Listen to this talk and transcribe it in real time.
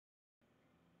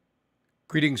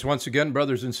Greetings once again,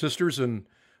 brothers and sisters, and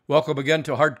welcome again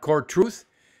to Hardcore Truth,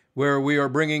 where we are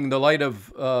bringing the light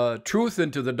of truth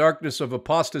into the darkness of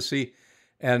apostasy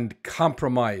and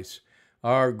compromise.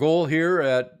 Our goal here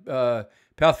at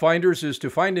Pathfinders is to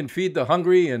find and feed the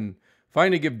hungry and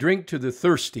find and give drink to the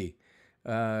thirsty.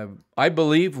 We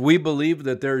believe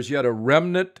that there's yet a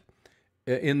remnant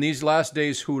in these last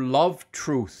days who love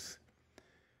truth.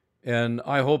 And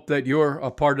I hope that you're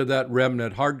a part of that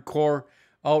remnant. Hardcore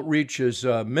Outreach is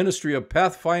a ministry of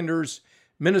Pathfinders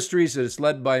Ministries that is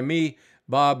led by me,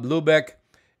 Bob Lubeck.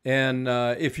 And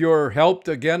if you're helped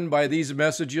again by these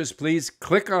messages, please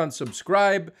click on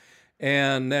subscribe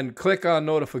and then click on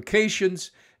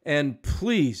notifications. And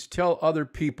please tell other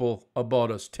people about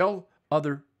us. Tell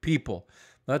other people.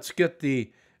 Let's get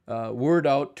the word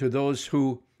out to those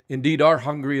who indeed are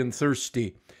hungry and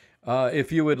thirsty.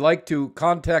 If you would like to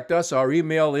contact us, our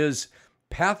email is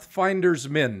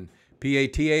pathfindersmin,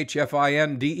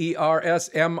 pathfindersmin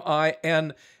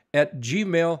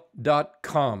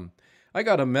 @gmail.com. I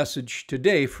got a message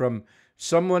today from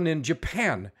someone in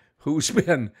Japan who's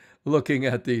been looking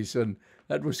at these, and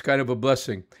that was kind of a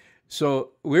blessing.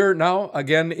 So we're now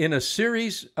again in a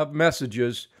series of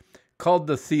messages called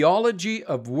The Theology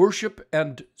of Worship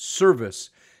and Service,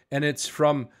 and it's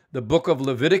from the book of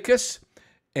Leviticus,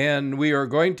 and we are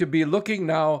going to be looking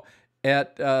now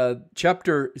at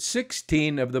chapter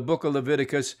 16 of the book of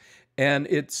Leviticus, and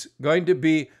it's going to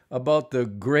be about the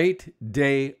Great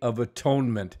Day of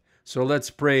Atonement. So let's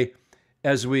pray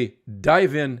as we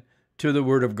dive in to the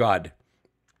Word of God.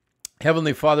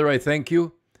 Heavenly Father, I thank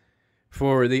you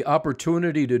for the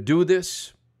opportunity to do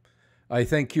this. I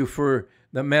thank you for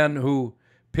the man who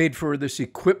paid for this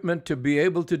equipment to be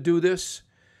able to do this.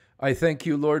 I thank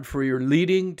you, Lord, for your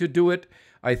leading to do it.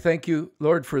 I thank you,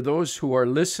 Lord, for those who are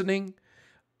listening.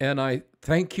 And I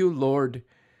thank you, Lord,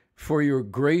 for your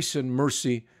grace and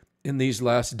mercy in these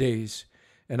last days.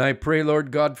 And I pray,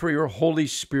 Lord God, for your Holy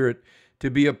Spirit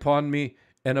to be upon me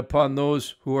and upon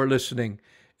those who are listening.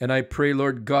 And I pray,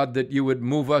 Lord God, that you would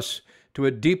move us to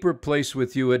a deeper place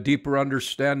with you, a deeper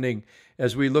understanding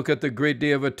as we look at the great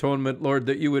day of atonement, Lord,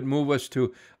 that you would move us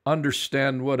to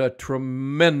understand what a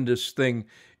tremendous thing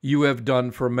you have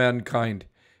done for mankind.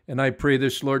 And I pray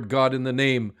this, Lord God, in the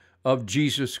name of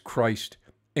Jesus Christ.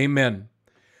 Amen.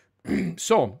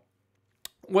 So,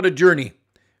 what a journey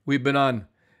we've been on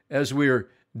as we're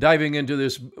diving into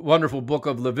this wonderful book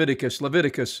of Leviticus.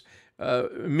 Leviticus,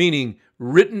 meaning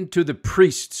written to the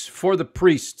priests, for the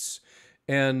priests.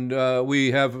 And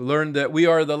we have learned that we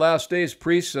are the last days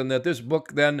priests, and that this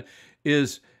book then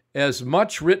is as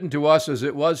much written to us as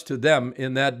it was to them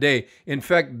in that day. In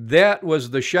fact, that was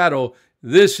the shadow.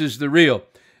 This is the real.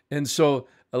 And so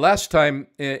last time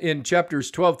in chapters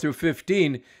 12 through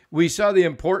 15, we saw the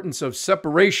importance of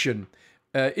separation.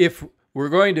 If we're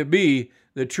going to be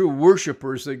the true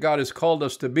worshipers that God has called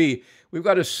us to be, we've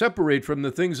got to separate from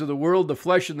the things of the world, the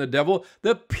flesh and the devil,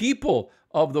 the people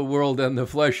of the world and the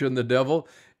flesh and the devil,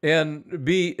 and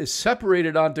be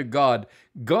separated unto God.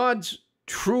 God's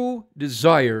true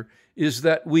desire is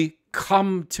that we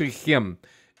come to Him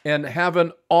and have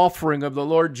an offering of the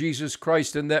Lord Jesus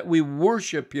Christ, and that we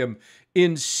worship Him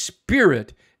in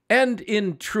spirit and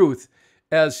in truth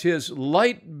as His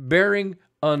light-bearing,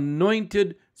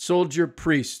 anointed soldier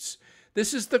priests.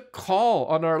 This is the call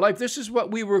on our life. This is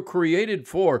what we were created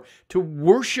for, to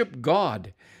worship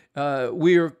God.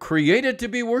 We are created to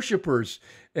be worshipers.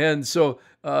 And so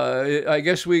I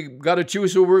guess we got to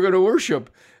choose who we're going to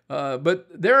worship. But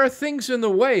there are things in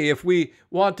the way if we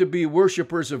want to be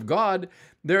worshipers of God.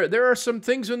 There are some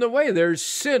things in the way. There's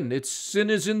sin. Sin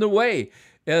is in the way.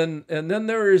 And then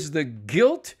there is the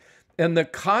guilt and the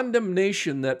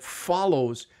condemnation that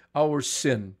follows our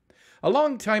sin. A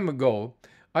long time ago,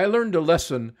 I learned a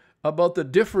lesson about the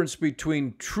difference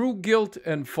between true guilt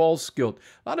and false guilt.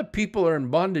 A lot of people are in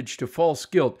bondage to false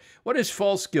guilt. What is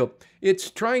false guilt? It's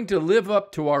trying to live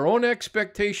up to our own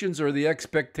expectations or the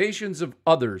expectations of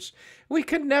others. We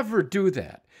can never do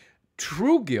that.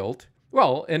 True guilt,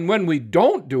 well, and when we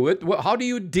don't do it, how do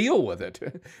you deal with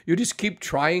it? You just keep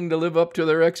trying to live up to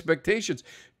their expectations.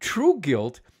 True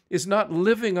guilt is not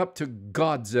living up to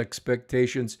God's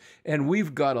expectations, and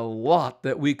we've got a lot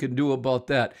that we can do about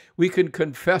that. We can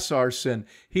confess our sin.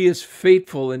 He is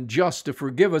faithful and just to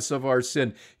forgive us of our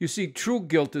sin. You see, true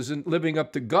guilt isn't living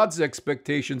up to God's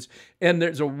expectations, and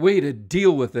there's a way to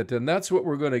deal with it, and that's what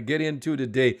we're going to get into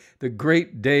today, the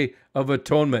Great Day of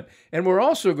Atonement. And we're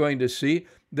also going to see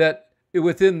that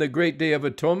within the Great Day of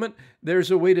Atonement,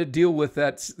 there's a way to deal with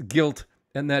that guilt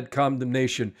and that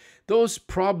condemnation. Those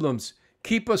problems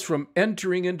keep us from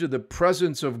entering into the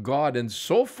presence of God. And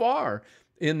so far,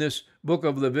 in this book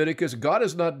of Leviticus, God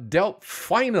has not dealt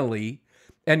finally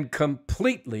and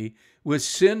completely with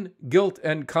sin, guilt,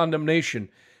 and condemnation.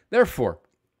 Therefore,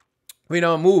 we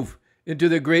now move into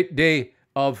the great day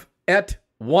of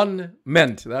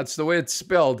Atonement. That's the way it's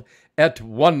spelled,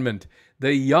 Atonement.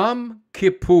 The Yom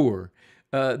Kippur.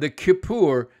 The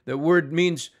Kippur, the word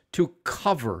means to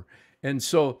cover. And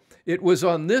so it was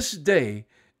on this day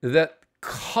that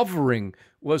covering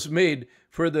was made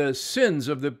for the sins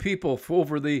of the people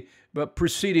over the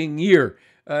preceding year.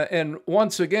 And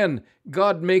once again,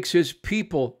 God makes his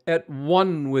people at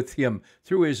one with him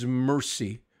through his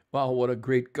mercy. Wow, what a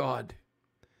great God.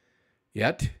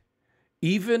 Yet,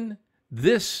 even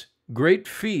this great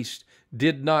feast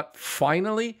did not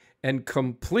finally and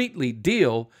completely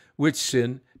deal with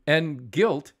sin and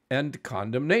guilt and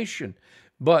condemnation.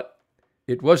 But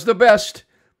it was the best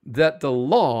that the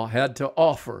law had to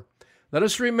offer. Let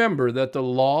us remember that the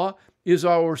law is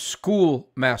our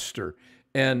schoolmaster,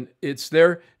 and it's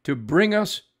there to bring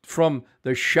us from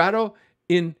the shadow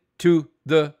into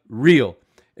the real.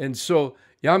 And so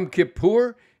Yom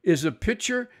Kippur is a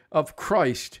picture of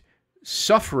Christ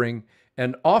suffering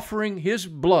and offering his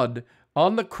blood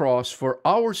on the cross for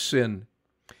our sin,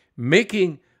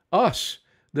 making us,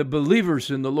 the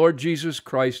believers in the Lord Jesus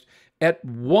Christ, at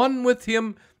one with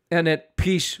him and at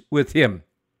peace with him.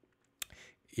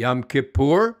 Yom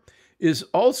Kippur is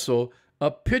also a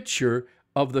picture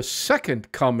of the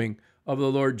second coming of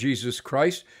the Lord Jesus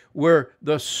Christ, where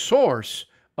the source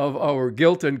of our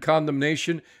guilt and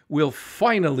condemnation will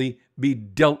finally be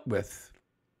dealt with.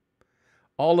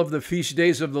 All of the feast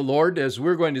days of the Lord, as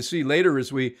we're going to see later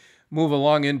as we move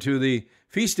along into the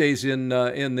feast days in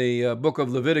the book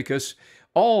of Leviticus,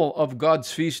 all of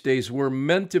God's feast days were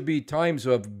meant to be times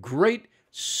of great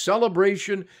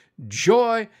celebration,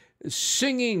 joy,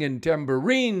 singing and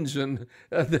tambourines, and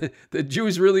the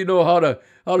Jews really know how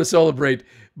to celebrate.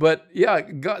 But yeah,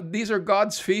 God, these are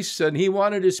God's feasts, and he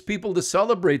wanted his people to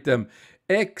celebrate them,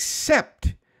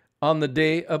 except on the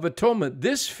Day of Atonement.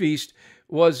 This feast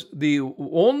was the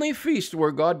only feast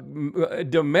where God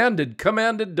demanded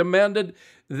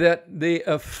that they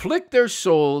afflict their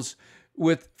souls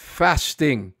with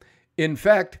fasting. In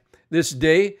fact, this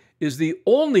day is the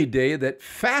only day that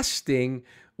fasting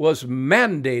was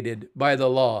mandated by the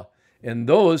law, and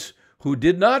those who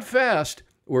did not fast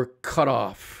were cut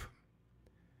off.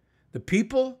 The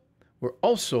people were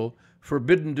also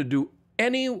forbidden to do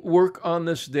any work on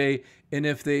this day, and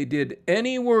if they did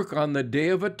any work on the Day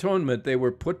of Atonement, they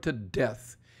were put to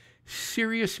death.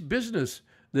 Serious business,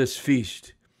 this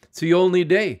feast. It's the only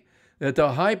day that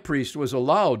the high priest was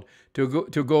allowed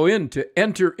to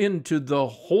enter into the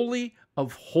Holy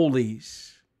of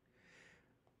Holies.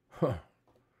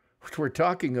 What we're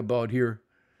talking about here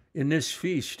in this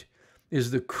feast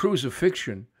is the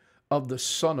crucifixion of the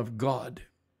Son of God.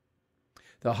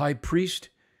 The high priest,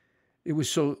 it was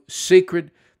so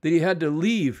sacred that he had to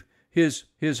leave his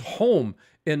home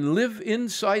and live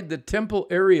inside the temple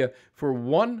area for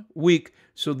 1 week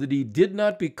so that he did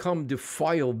not become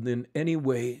defiled in any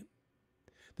way.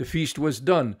 The feast was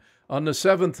done on the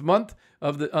 7th month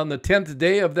on the 10th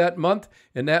day of that month,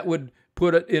 and that would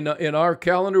put it in our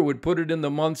calendar, would put it in the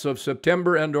months of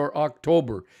September and or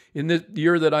October. In the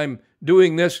year that I'm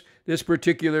doing this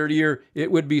particular year,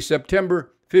 it would be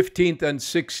September 15th and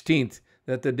 16th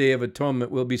that the Day of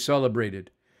Atonement will be celebrated.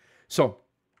 So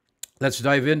let's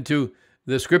dive into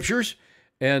the scriptures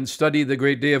and study the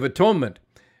great Day of Atonement.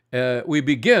 We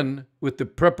begin with the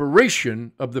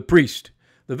preparation of the priest.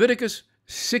 Leviticus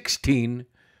 16,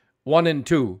 1 and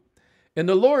 2. And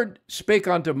the Lord spake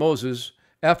unto Moses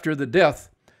after the death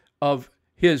of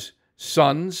his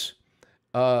sons,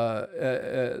 after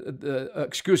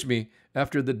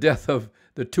the death of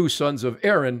the 2 sons of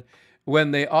Aaron,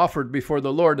 when they offered before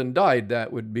the Lord and died.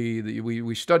 That would be,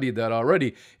 we studied that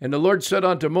already. And the Lord said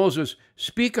unto Moses,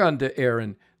 Speak unto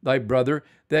Aaron thy brother,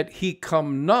 that he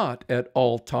come not at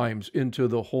all times into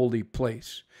the holy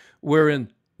place,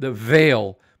 wherein the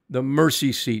veil, the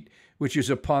mercy seat, which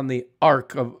is upon the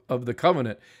ark of the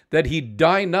covenant, that he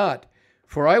die not,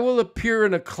 for I will appear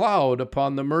in a cloud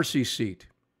upon the mercy seat.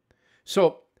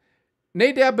 So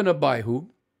Nadab and Abihu,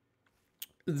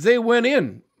 they went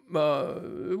in.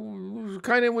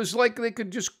 Kind of was like they could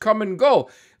just come and go.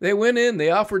 They went in, they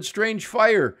offered strange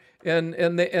fire, and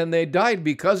they died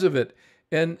because of it.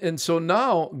 And so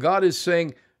now God is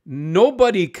saying,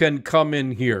 nobody can come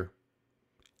in here,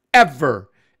 ever,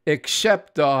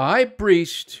 except the high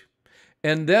priest.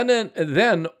 And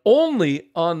then only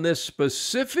on this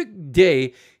specific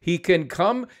day he can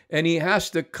come, and he has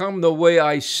to come the way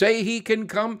I say he can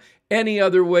come. Any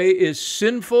other way is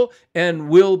sinful and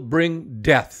will bring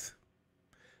death.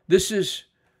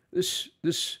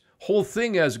 This whole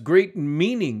thing has great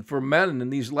meaning for men in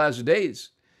these last days.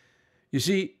 You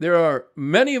see, there are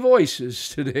many voices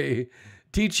today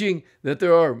teaching that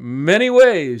there are many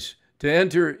ways to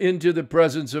enter into the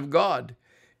presence of God.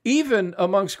 Even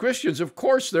amongst Christians, of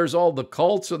course, there's all the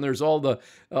cults and there's all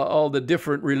the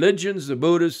different religions, the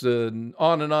Buddhists, and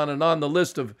on and on and on. The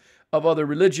list of other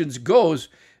religions goes.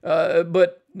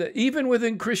 But even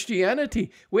within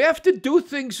Christianity, we have to do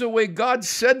things the way God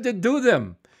said to do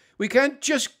them. We can't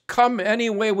just come any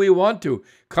way we want to.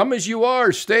 Come as you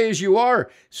are, stay as you are,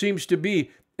 seems to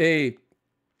be a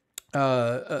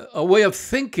way of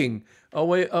thinking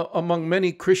among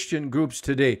many Christian groups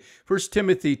today. 1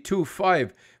 Timothy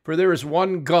 2:5, for there is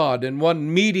one God and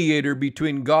one mediator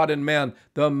between God and man,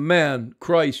 the man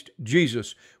Christ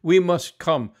Jesus. We must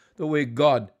come the way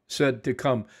God said to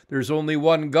come. There's only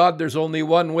one God. There's only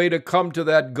one way to come to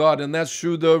that God, and that's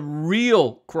through the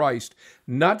real Christ,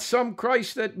 not some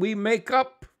Christ that we make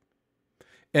up.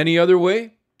 Any other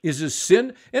way is a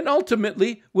sin and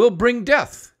ultimately will bring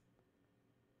death.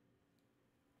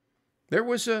 There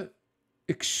was an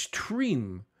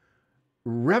extreme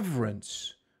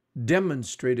reverence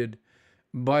demonstrated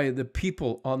by the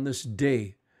people on this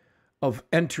day of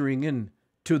entering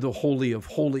into the Holy of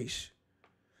Holies.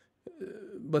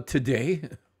 But today,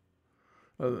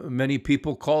 many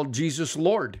people call Jesus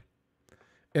Lord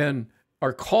and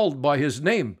are called by his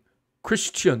name,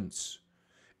 Christians.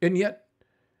 And yet,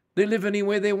 they live any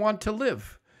way they want to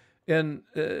live. And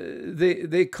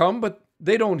they come, but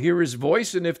they don't hear his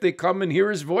voice. And if they come and hear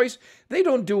his voice, they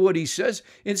don't do what he says.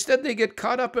 Instead, they get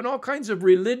caught up in all kinds of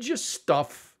religious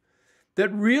stuff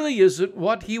that really isn't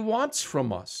what he wants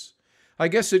from us. I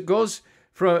guess it goes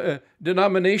from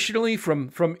denominationally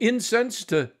from incense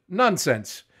to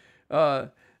nonsense.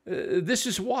 This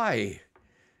is why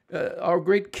our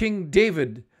great King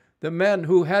David, the man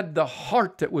who had the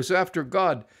heart that was after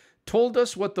God, told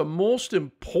us what the most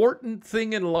important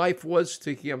thing in life was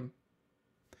to him.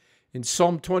 In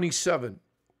Psalm 27,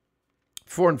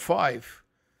 4 and 5,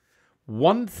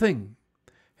 one thing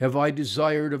have I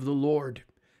desired of the Lord,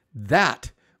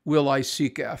 that will I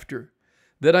seek after,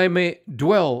 that I may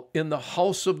dwell in the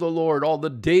house of the Lord all the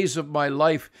days of my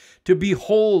life, to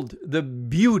behold the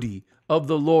beauty of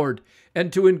the Lord,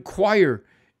 and to inquire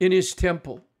in his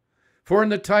temple. For in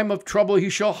the time of trouble he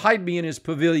shall hide me in his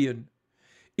pavilion.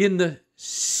 In the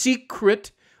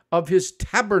secret of his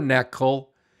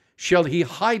tabernacle shall he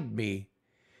hide me,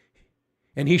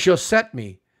 and he shall set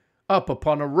me up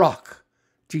upon a rock.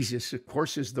 Jesus, of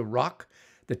course, is the rock.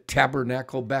 The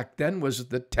tabernacle back then was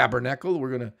the tabernacle. We're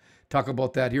going to talk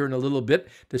about that here in a little bit.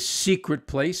 The secret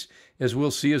place, as we'll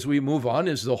see as we move on,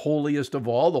 is the holiest of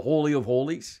all, the Holy of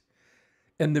Holies.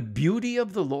 And the beauty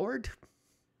of the Lord?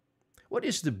 What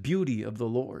is the beauty of the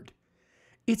Lord?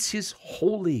 It's his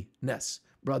holiness,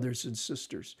 brothers and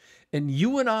sisters. And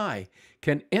you and I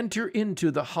can enter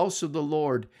into the house of the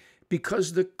Lord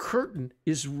because the curtain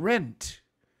is rent.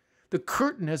 The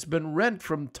curtain has been rent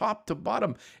from top to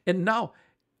bottom. And now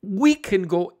we can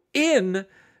go in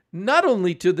not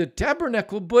only to the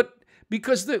tabernacle, but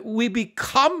because we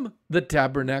become the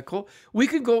tabernacle, we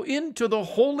can go into the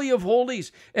Holy of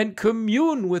Holies and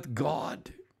commune with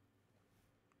God.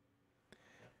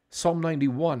 Psalm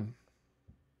 91,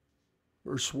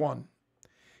 verse 1.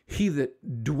 He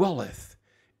that dwelleth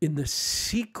in the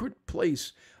secret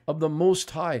place of the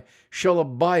Most High shall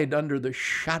abide under the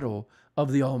shadow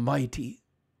of the Almighty.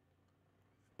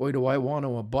 Boy, do I want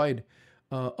to abide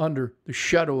under the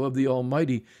shadow of the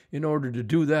Almighty. In order to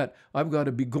do that, I've got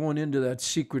to be going into that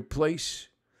secret place.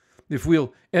 If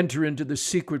we'll enter into the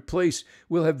secret place,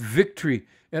 we'll have victory,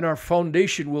 and our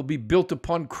foundation will be built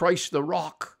upon Christ the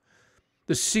rock.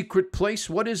 The secret place,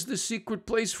 what is the secret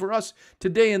place for us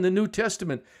today in the New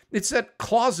Testament? It's that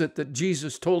closet that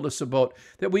Jesus told us about,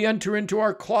 that we enter into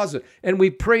our closet and we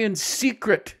pray in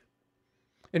secret.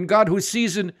 And God who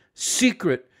sees in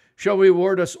secret shall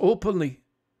reward us openly.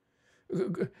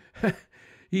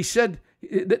 He said,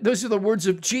 those are the words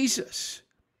of Jesus.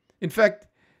 In fact,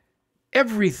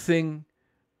 everything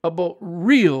about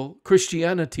real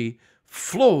Christianity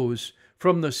flows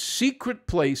from the secret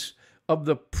place of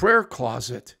the prayer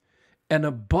closet and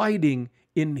abiding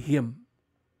in him.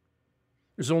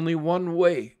 There's only one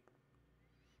way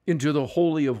into the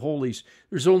Holy of Holies.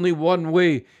 There's only one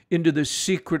way into the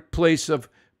secret place of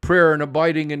prayer and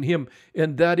abiding in him,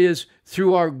 and that is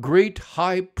through our great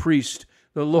high priest,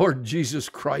 the Lord Jesus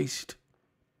Christ.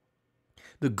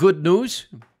 The good news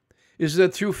is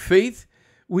that through faith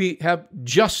we have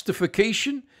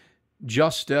justification,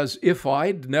 just as if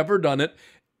I'd never done it,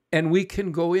 and we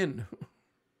can go in.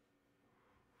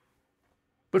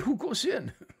 But who goes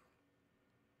in?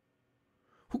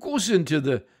 Who goes into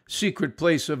the secret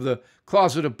place of the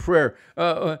closet of prayer?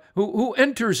 Who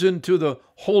enters into the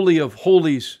Holy of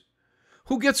Holies?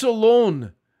 Who gets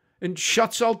alone and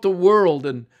shuts out the world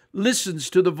and listens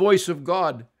to the voice of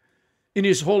God in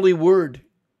His holy word?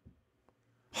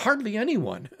 Hardly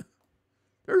anyone.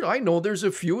 I know there's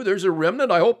a few, there's a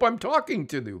remnant. I hope I'm talking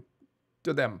to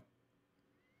them.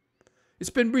 It's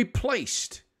been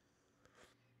replaced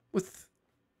with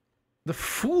the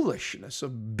foolishness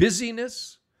of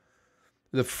busyness,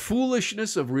 the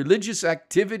foolishness of religious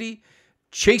activity,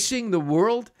 chasing the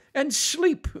world, and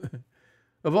sleep.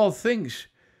 Of all things,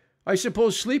 I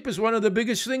suppose sleep is one of the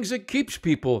biggest things that keeps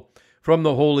people from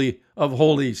the Holy of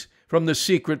Holies, from the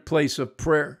secret place of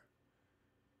prayer.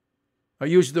 I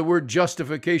used the word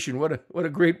justification. What a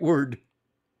great word.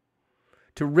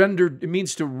 To render, it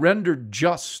means to render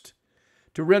just,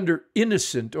 to render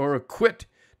innocent or acquit,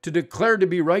 to declare to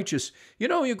be righteous. You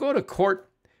know, you go to court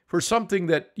for something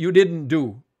that you didn't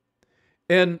do,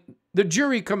 and the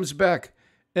jury comes back,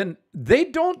 and they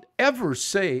don't ever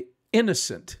say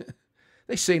innocent.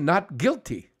 They say not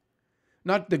guilty.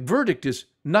 The verdict is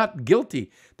not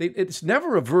guilty. It's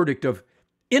never a verdict of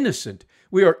innocent.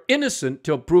 We are innocent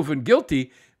till proven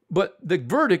guilty, but the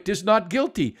verdict is not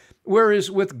guilty. Whereas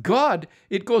with God,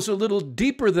 it goes a little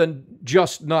deeper than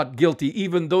just not guilty,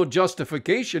 even though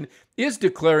justification is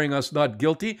declaring us not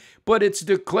guilty, but it's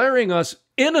declaring us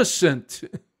innocent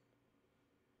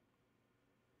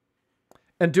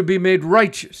and to be made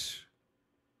righteous.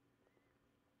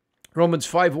 Romans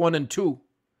 5:1 and 2.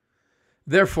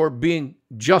 Therefore, being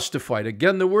justified.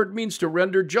 Again, the word means to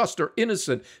render just or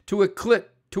innocent, to acquit,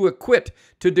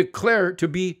 to declare to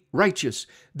be righteous.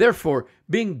 Therefore,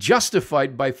 being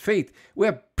justified by faith, we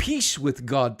have peace with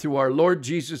God through our Lord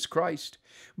Jesus Christ,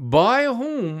 by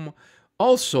whom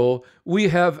also we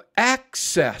have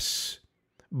access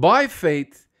by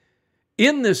faith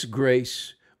in this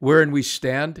grace wherein we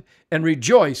stand and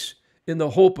rejoice in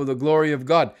the hope of the glory of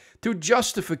God. Through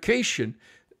justification,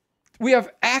 we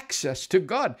have access to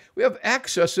God. We have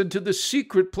access into the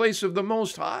secret place of the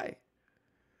Most High.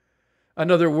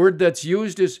 Another word that's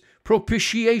used is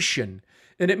propitiation,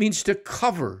 and it means to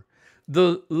cover.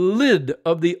 The lid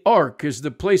of the ark is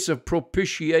the place of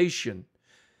propitiation,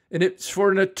 and it's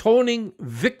for an atoning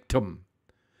victim,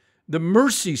 the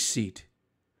mercy seat,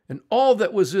 and all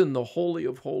that was in the Holy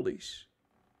of Holies.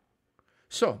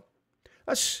 So,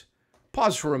 let's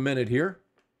pause for a minute here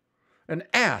and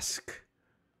ask,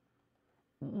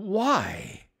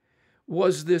 why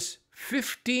was this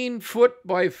 15-foot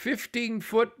by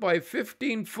 15-foot by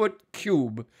 15-foot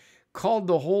cube called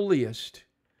the holiest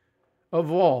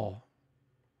of all,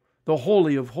 the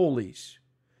Holy of Holies?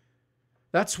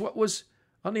 That's what was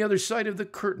on the other side of the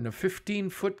curtain, a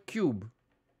 15-foot cube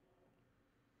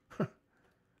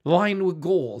lined with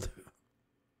gold.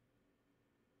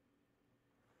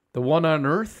 The one on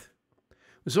earth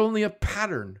was only a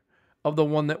pattern of the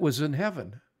one that was in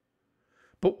heaven.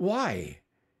 But why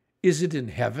is it in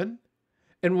heaven?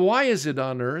 And why is it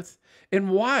on earth? And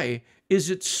why is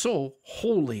it so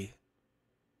holy?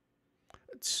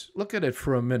 Let's look at it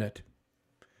for a minute.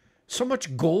 So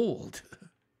much gold.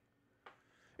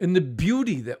 And the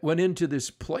beauty that went into this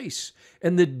place,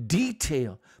 and the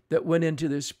detail that went into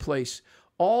this place.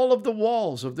 All of the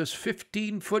walls of this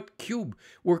 15-foot cube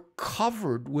were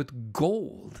covered with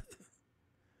gold.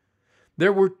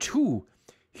 There were two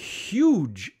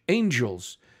huge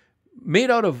angels made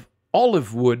out of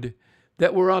olive wood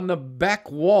that were on the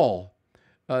back wall,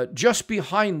 just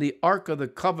behind the Ark of the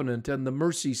Covenant and the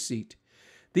mercy seat.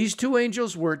 These two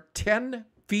angels were 10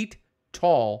 feet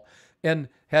tall and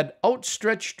had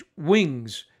outstretched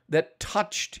wings that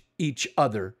touched each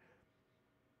other.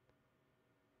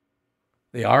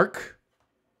 The ark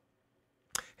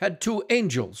had two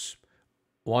angels,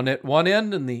 one at one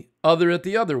end and the other at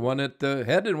the other, one at the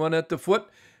head and one at the foot,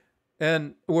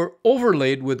 and were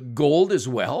overlaid with gold as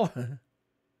well.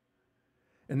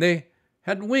 And they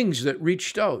had wings that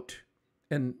reached out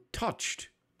and touched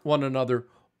one another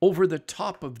over the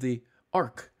top of the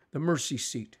ark, the mercy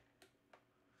seat.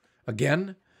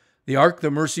 Again, the ark,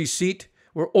 the mercy seat,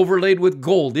 were overlaid with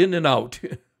gold in and out.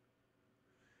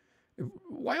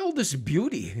 Why all this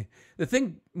beauty? The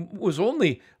thing was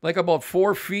only like about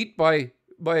 4 feet by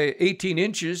 18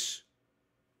 inches.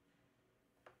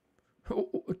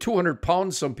 200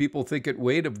 pounds, some people think it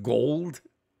weighed, of gold.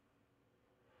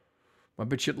 I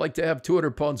bet you'd like to have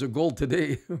 200 pounds of gold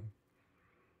today.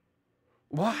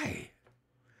 Why?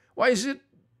 Why is it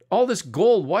all this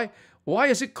gold? Why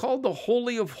is it called the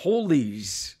Holy of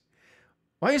Holies?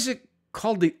 Why is it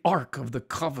called the Ark of the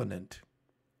Covenant?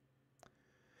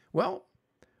 Well,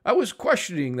 I was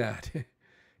questioning that.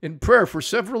 in prayer for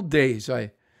several days.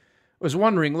 I was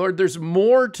wondering, Lord, there's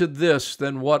more to this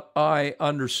than what I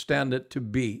understand it to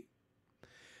be.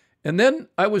 And then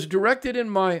I was directed in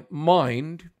my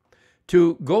mind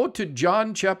to go to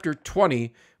John chapter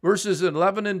 20, verses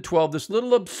 11 and 12. This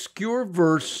little obscure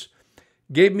verse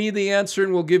gave me the answer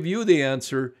and will give you the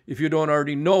answer if you don't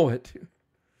already know it.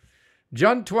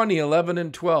 John 20, 11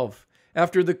 and 12.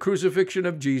 After the crucifixion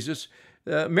of Jesus,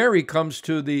 Mary comes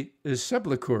to the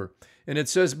sepulchre. And it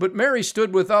says, "But Mary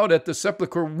stood without at the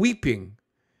sepulchre weeping.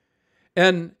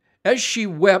 And as she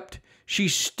wept, she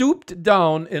stooped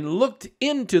down and looked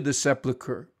into the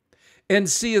sepulchre, and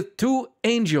seeth two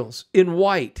angels in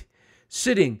white,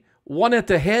 sitting, one at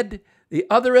the head, the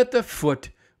other at the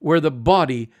foot, where the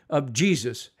body of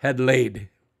Jesus had laid."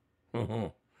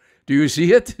 Do you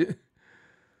see it?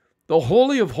 The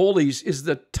Holy of Holies is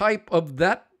the type of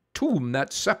that tomb,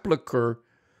 that sepulchre,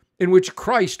 in which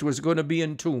Christ was going to be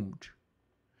entombed.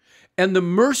 And the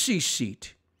mercy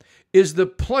seat is the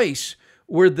place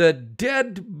where the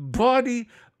dead body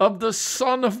of the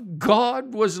Son of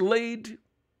God was laid.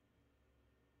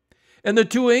 And the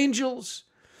two angels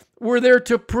were there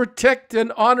to protect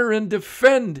and honor and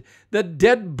defend the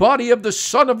dead body of the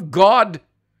Son of God.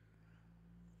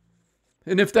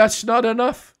 And if that's not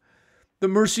enough, the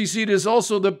mercy seat is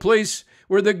also the place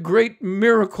where the great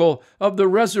miracle of the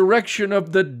resurrection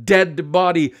of the dead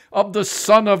body of the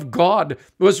Son of God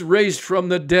was raised from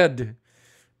the dead.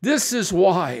 This is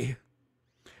why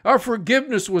our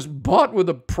forgiveness was bought with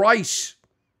a price.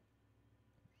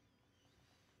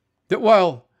 That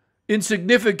while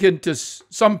insignificant to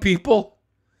some people,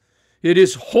 it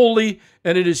is holy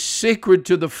and it is sacred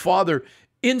to the Father.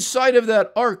 Inside of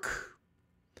that ark,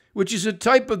 which is a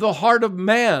type of the heart of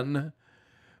man,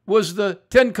 was the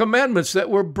 10 Commandments that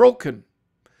were broken,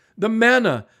 the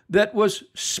manna that was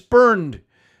spurned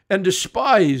and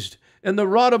despised, and the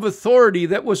rod of authority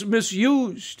that was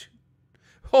misused.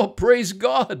 Oh, praise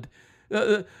God.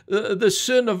 The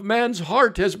sin of man's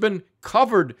heart has been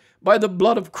covered by the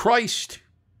blood of Christ.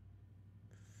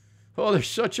 Oh, there's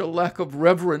such a lack of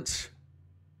reverence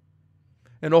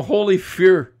and a holy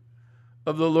fear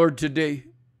of the Lord today.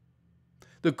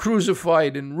 The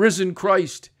crucified and risen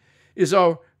Christ is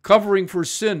our covering for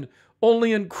sin.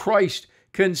 Only in Christ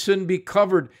can sin be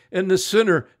covered and the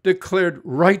sinner declared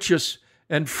righteous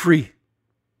and free.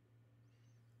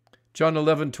 John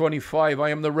 11:25, "I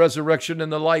am the resurrection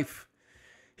and the life.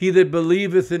 He that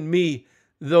believeth in me,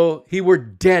 though he were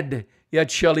dead,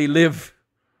 yet shall he live."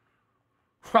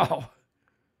 Wow.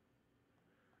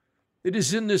 It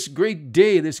is in this great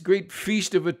day, this great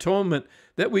Feast of Atonement,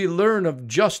 that we learn of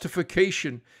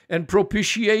justification and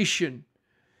propitiation,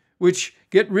 which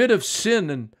get rid of sin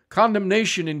and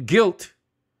condemnation and guilt.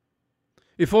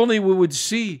 If only we would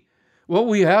see what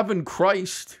we have in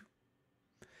Christ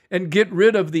and get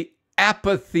rid of the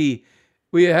apathy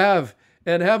we have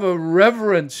and have a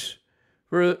reverence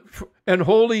for and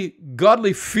holy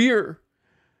godly fear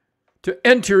to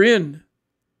enter in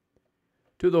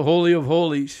to the Holy of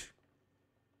Holies.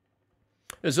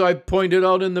 As I pointed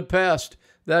out in the past,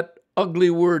 that ugly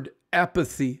word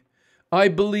apathy, I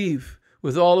believe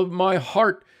with all of my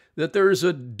heart that there is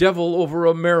a devil over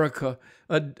America,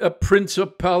 a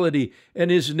principality,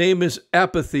 and his name is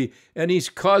apathy, and he's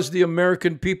caused the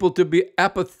American people to be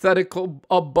apathetical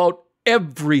about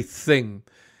everything.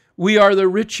 We are the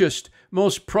richest,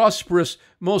 most prosperous,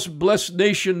 most blessed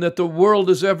nation that the world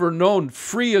has ever known,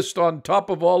 freest on top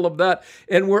of all of that,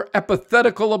 and we're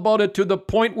apathetical about it to the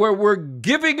point where we're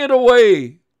giving it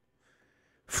away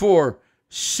for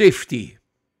safety.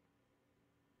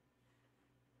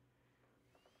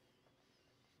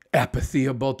 Apathy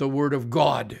about the Word of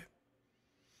God.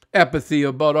 Apathy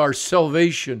about our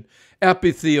salvation.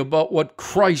 Apathy about what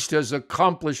Christ has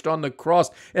accomplished on the cross,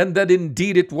 and that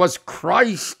indeed it was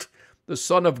Christ, the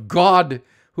Son of God,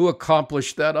 who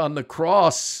accomplished that on the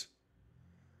cross.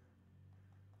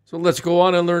 So let's go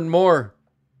on and learn more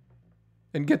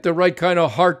and get the right kind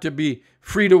of heart to be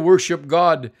free to worship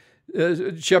God.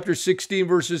 Chapter 16,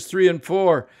 verses 3 and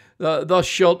 4. Thus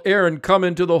shalt Aaron come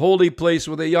into the holy place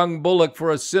with a young bullock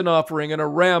for a sin offering and a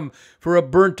ram for a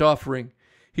burnt offering.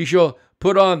 He shall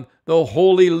put on the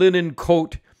holy linen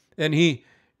coat, and he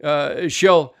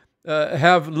shall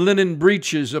have linen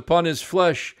breeches upon his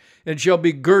flesh, and shall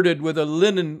be girded with a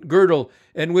linen girdle,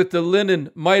 and with the linen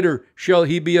mitre shall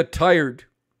he be attired.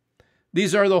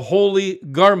 These are the holy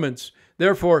garments.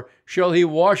 Therefore shall he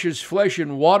wash his flesh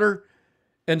in water,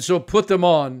 and so put them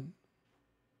on.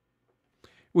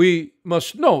 We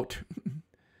must note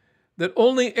that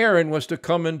only Aaron was to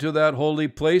come into that holy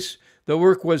place. The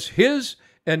work was his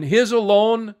and his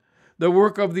alone. The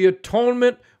work of the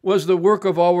atonement was the work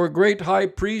of our great high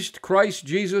priest, Christ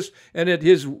Jesus, and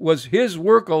it was his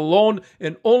work alone,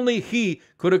 and only he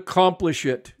could accomplish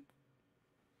it.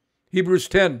 Hebrews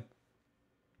 10,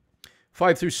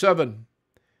 5 through 7.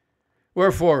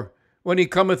 Wherefore, when he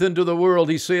cometh into the world,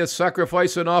 he saith,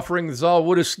 Sacrifice and offerings thou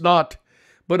wouldest not,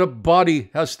 but a body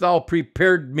hast thou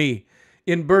prepared me.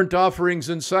 In burnt offerings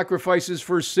and sacrifices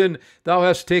for sin thou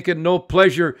hast taken no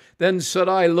pleasure. Then said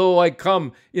I, Lo, I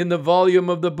come. In the volume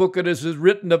of the book it is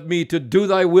written of me, to do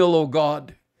thy will, O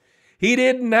God. He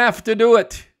didn't have to do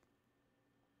it,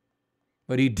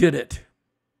 but he did it.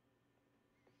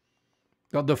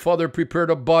 God the Father prepared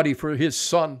a body for his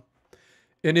Son,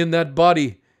 and in that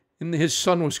body, his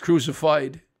Son was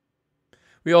crucified.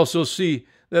 We also see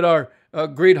that our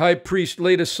great high priest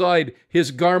laid aside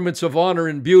his garments of honor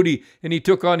and beauty, and he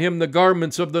took on him the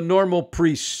garments of the normal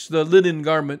priests, the linen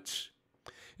garments.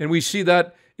 And we see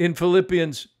that in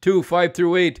Philippians 2, 5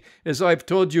 through 8. As I've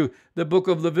told you, the book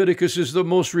of Leviticus is the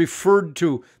most referred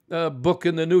to book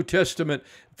in the New Testament.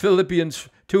 Philippians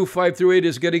 2, 5 through 8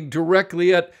 is getting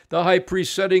directly at the high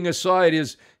priest setting aside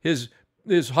his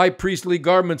high priestly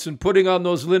garments and putting on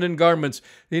those linen garments.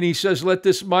 And he says, Let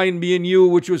this mind be in you,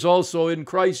 which was also in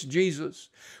Christ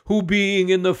Jesus, who being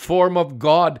in the form of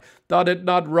God, thought it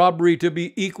not robbery to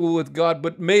be equal with God,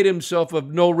 but made himself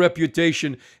of no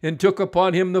reputation, and took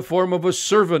upon him the form of a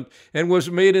servant, and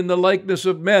was made in the likeness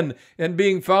of men. And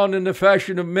being found in the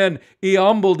fashion of men, he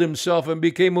humbled himself and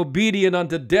became obedient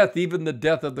unto death, even the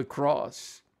death of the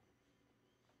cross.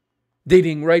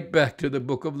 Dating right back to the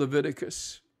book of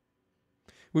Leviticus.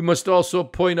 We must also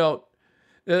point out,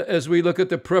 as we look at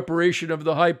the preparation of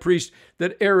the high priest,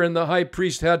 that Aaron, the high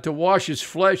priest, had to wash his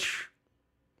flesh.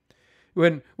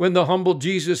 When the humble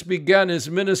Jesus began his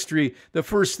ministry, the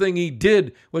first thing he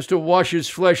did was to wash his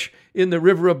flesh in the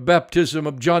river of baptism,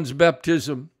 of John's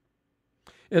baptism.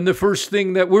 And the first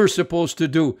thing that we're supposed to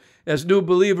do as new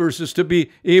believers is to be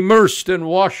immersed and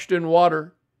washed in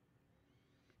water,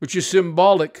 which is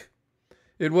symbolic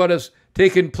in what has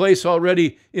taken place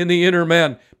already in the inner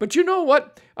man. But you know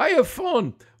what? I have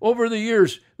found over the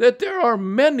years that there are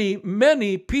many,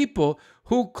 many people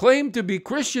who claim to be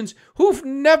Christians who've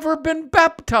never been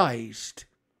baptized.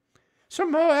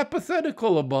 Somehow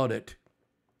apathetical about it.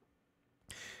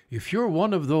 If you're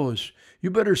one of those, you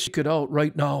better seek it out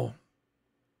right now.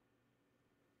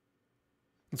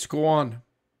 Let's go on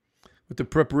with the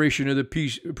preparation of the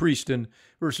priest in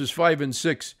verses 5 and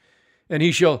 6. And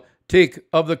he shall take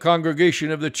of the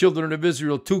congregation of the children of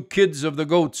Israel 2 kids of the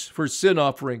goats for sin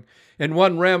offering, and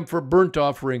 1 ram for burnt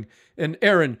offering. And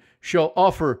Aaron shall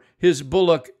offer his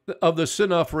bullock of the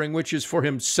sin offering, which is for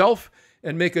himself,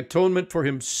 and make atonement for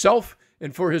himself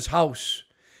and for his house.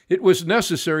 It was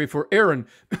necessary for Aaron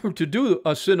to do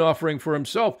a sin offering for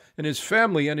himself and his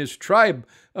family and his tribe,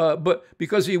 but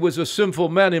because he was a sinful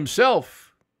man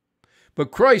himself.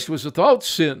 But Christ was without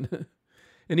sin.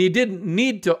 And he didn't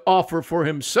need to offer for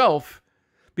himself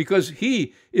because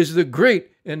he is the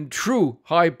great and true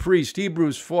high priest.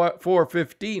 Hebrews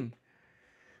 4:15.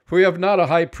 For we have not a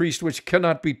high priest which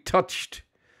cannot be touched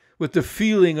with the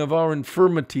feeling of our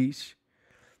infirmities,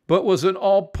 but was in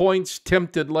all points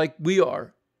tempted like we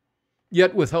are,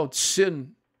 yet without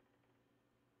sin.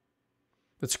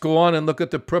 Let's go on and look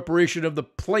at the preparation of the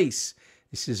place.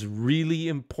 This is really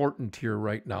important here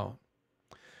right now.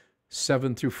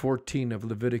 7 through 14 of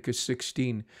Leviticus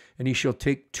 16. And he shall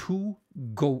take 2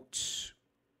 goats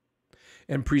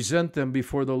and present them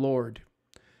before the Lord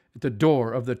at the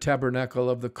door of the tabernacle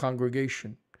of the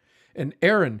congregation. And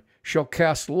Aaron shall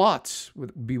cast lots,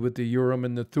 be with the Urim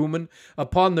and the Thummim,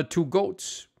 upon the 2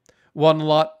 goats. 1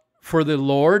 lot for the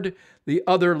Lord, the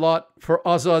other lot for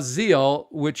Azazel,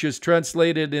 which is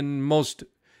translated in most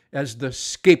as the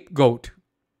scapegoat.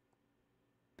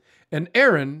 And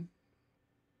Aaron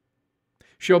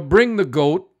shall bring the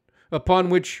goat upon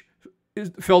which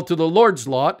fell to the Lord's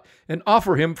lot, and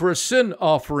offer him for a sin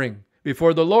offering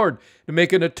before the Lord, to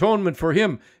make an atonement for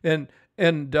him. And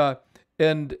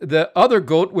the other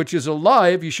goat, which is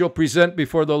alive, you shall present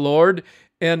before the Lord,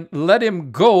 and let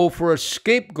him go for a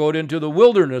scapegoat into the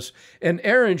wilderness. And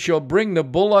Aaron shall bring the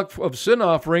bullock of sin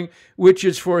offering, which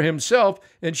is for himself,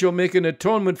 and shall make an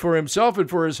atonement for himself and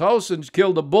for his house, and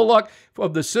kill the bullock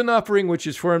of the sin offering, which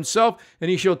is for himself.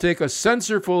 And he shall take a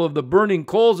censer full of the burning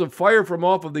coals of fire from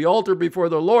off of the altar before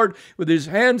the Lord, with his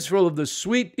hands full of the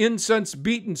sweet incense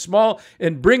beaten small,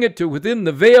 and bring it to within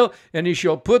the veil. And he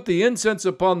shall put the incense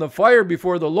upon the fire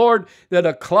before the Lord, that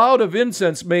a cloud of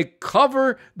incense may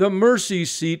cover the mercy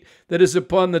seat that is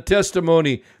upon the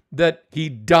testimony, that he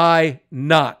die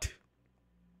not.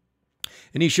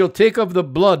 And he shall take of the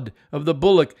blood of the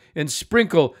bullock and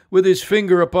sprinkle with his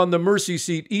finger upon the mercy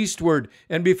seat eastward.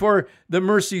 And before the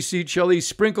mercy seat shall he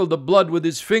sprinkle the blood with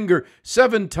his finger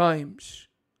 7 times.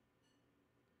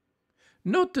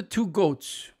 Note the 2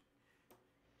 goats.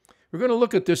 We're going to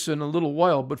look at this in a little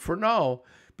while, but for now,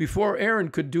 before Aaron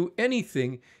could do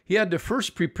anything, he had to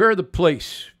first prepare the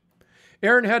place.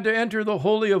 Aaron had to enter the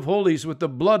Holy of Holies with the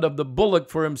blood of the bullock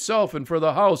for himself and for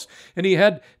the house, and he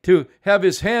had to have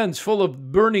his hands full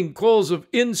of burning coals of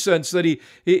incense that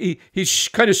he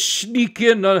kind of sneak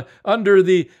in under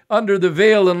the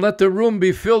veil and let the room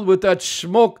be filled with that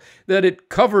smoke, that it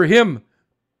cover him,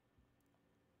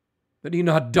 that he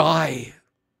not die.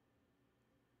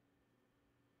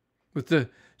 With the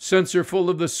censer full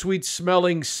of the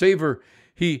sweet-smelling savor,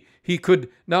 he could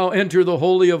now enter the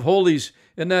Holy of Holies,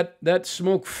 and that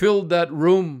smoke filled that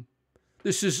room.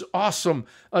 This is awesome.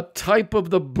 A type of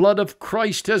the blood of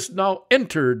Christ has now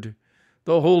entered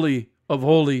the Holy of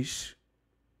Holies.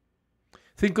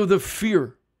 Think of the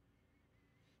fear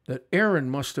that Aaron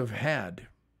must have had.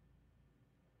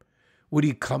 Would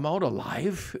he come out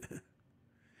alive?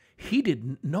 He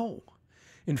didn't know.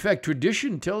 In fact,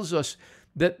 tradition tells us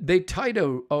that they tied a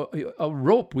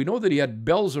rope. We know that he had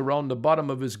bells around the bottom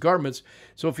of his garments,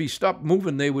 so if he stopped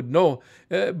moving, they would know.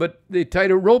 But they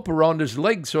tied a rope around his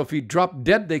leg, so if he dropped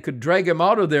dead, they could drag him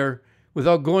out of there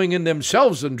without going in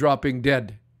themselves and dropping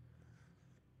dead.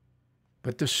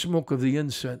 But the smoke of the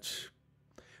incense,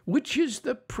 which is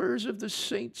the prayers of the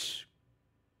saints,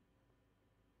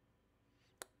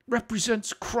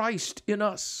 represents Christ in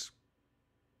us,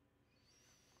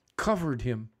 covered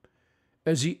him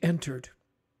as he entered.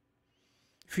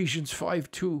 Ephesians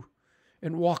 5:2,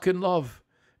 and walk in love,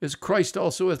 as Christ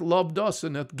also hath loved us,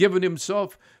 and hath given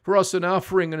himself for us an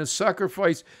offering and a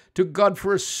sacrifice to God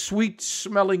for a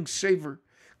sweet-smelling savor.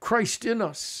 Christ in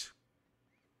us.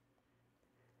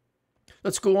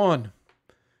 Let's go on.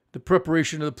 The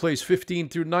preparation of the place, 15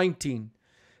 through 19.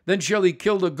 Then shall he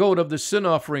kill the goat of the sin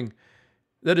offering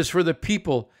that is for the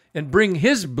people, and bring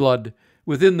his blood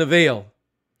within the veil,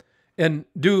 and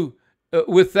do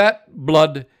with that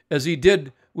blood as he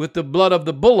did with the blood of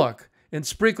the bullock, and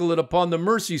sprinkle it upon the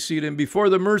mercy seat and before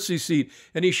the mercy seat.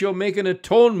 And he shall make an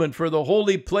atonement for the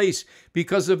holy place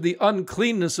because of the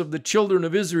uncleanness of the children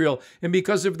of Israel, and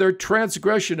because of their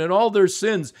transgression and all their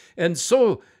sins. And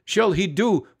so shall he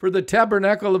do for the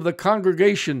tabernacle of the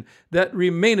congregation that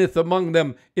remaineth among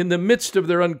them in the midst of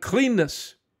their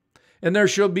uncleanness. And there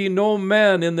shall be no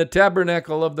man in the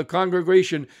tabernacle of the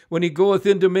congregation when he goeth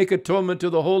in to make atonement to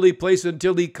the holy place,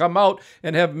 until he come out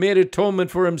and have made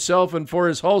atonement for himself and for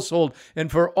his household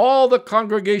and for all the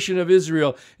congregation of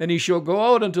Israel. And he shall go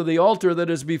out unto the altar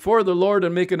that is before the Lord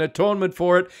and make an atonement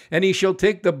for it. And he shall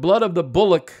take the blood of the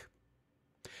bullock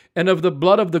and of the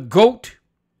blood of the goat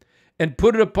and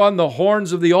put it upon the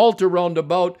horns of the altar round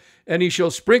about. And he shall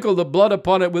sprinkle the blood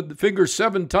upon it with the finger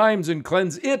 7 times, and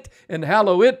cleanse it and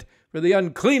hallow it for the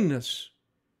uncleanness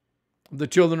of the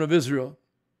children of Israel.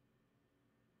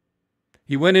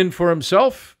 He went in for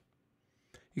himself.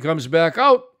 He comes back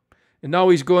out. And now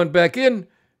he's going back in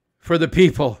for the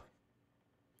people.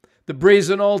 The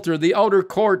brazen altar, the outer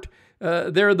court,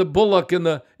 there the bullock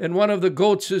and one of the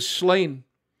goats is slain.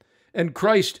 And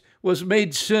Christ was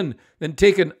made sin and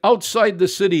taken outside the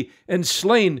city and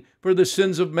slain for the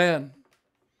sins of man.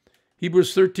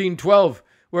 Hebrews 13:12,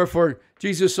 wherefore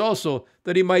Jesus also,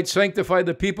 that he might sanctify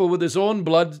the people with his own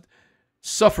blood,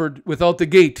 suffered without the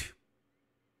gate.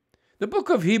 The book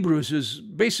of Hebrews is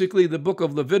basically the book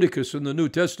of Leviticus in the New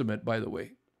Testament, by the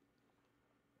way.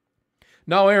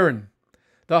 Now Aaron,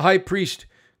 the high priest,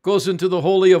 goes into the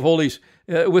Holy of Holies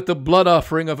with the blood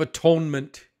offering of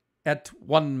atonement.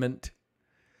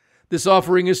 This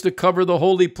offering is to cover the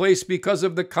holy place because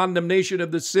of the condemnation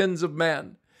of the sins of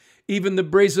man. Even the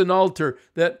brazen altar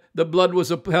that the blood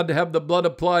had to have the blood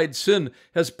applied, sin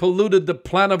has polluted the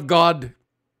plan of God.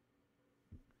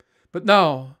 But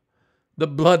now the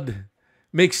blood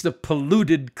makes the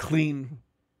polluted clean.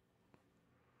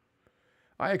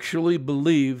 I actually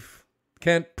believe,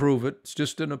 can't prove it, it's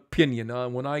just an opinion.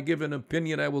 When I give an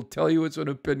opinion, I will tell you it's an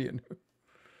opinion.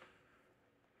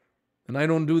 And I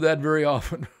don't do that very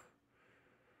often.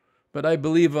 But I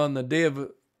believe on the day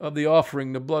of the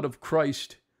offering, the blood of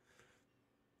Christ,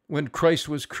 when Christ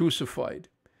was crucified,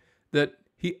 that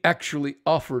he actually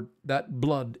offered that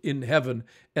blood in heaven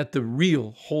at the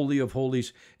real Holy of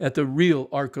Holies, at the real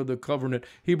Ark of the Covenant.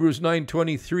 Hebrews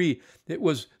 9:23, it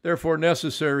was therefore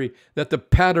necessary that the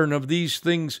pattern of these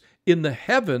things in the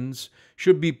heavens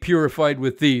should be purified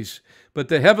with these, but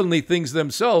the heavenly things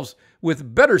themselves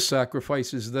with better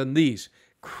sacrifices than these,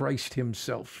 Christ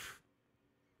himself.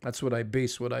 That's what I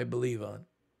base what I believe on.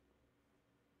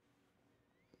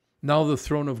 Now the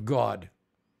throne of God.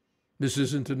 This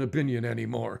isn't an opinion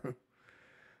anymore.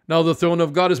 Now the throne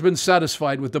of God has been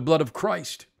satisfied with the blood of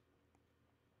Christ.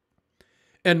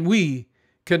 And we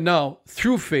can now,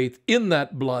 through faith in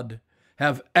that blood,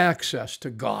 have access to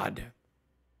God.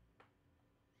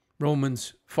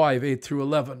 Romans 5, 8 through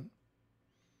 11.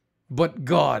 But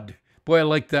God. Boy, I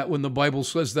like that when the Bible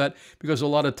says that, because a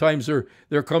lot of times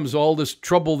there comes all this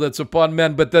trouble that's upon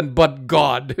men, but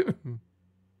God.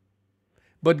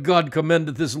 But God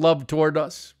commendeth his love toward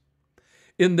us,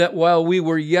 in that while we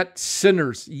were yet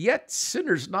sinners,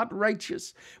 not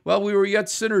righteous, while we were yet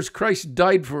sinners, Christ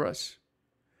died for us.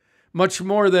 Much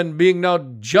more than being now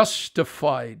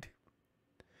justified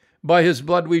by his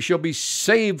blood, we shall be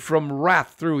saved from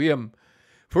wrath through him.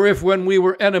 For if when we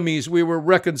were enemies, we were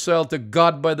reconciled to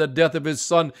God by the death of his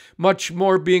Son, much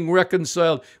more being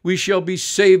reconciled, we shall be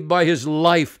saved by his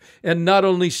life. And not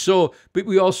only so, but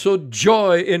we also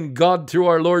joy in God through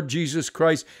our Lord Jesus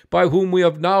Christ, by whom we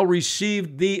have now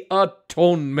received the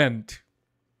atonement.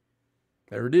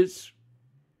 There it is.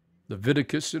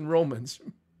 Leviticus and Romans.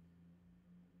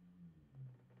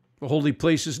 The holy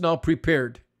place is now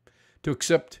prepared to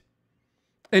accept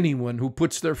anyone who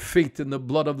puts their faith in the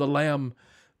blood of the Lamb.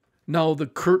 Now the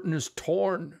curtain is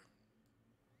torn,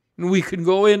 and we can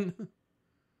go in.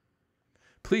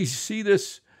 Please see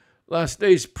this, last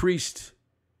days priest.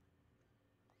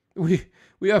 We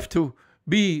have to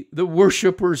be the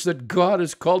worshipers that God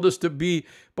has called us to be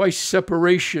by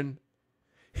separation.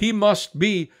 He must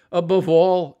be above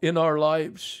all in our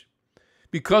lives.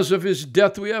 Because of his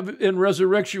death we have in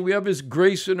resurrection, we have his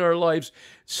grace in our lives.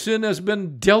 Sin has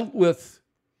been dealt with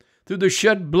through the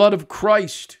shed blood of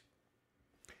Christ.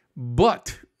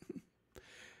 But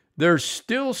there's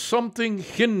still something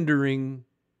hindering,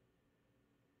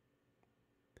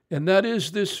 and that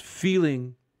is this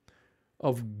feeling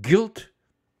of guilt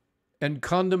and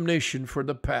condemnation for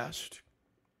the past.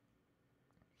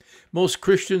 Most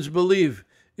Christians believe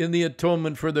in the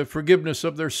atonement for the forgiveness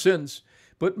of their sins,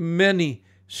 but many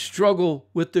struggle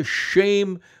with the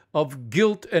shame of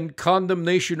guilt and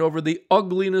condemnation over the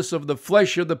ugliness of the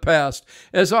flesh of the past.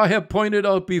 As I have pointed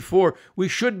out before, we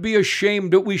should be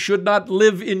ashamed, but we should not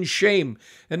live in shame.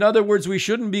 In other words, we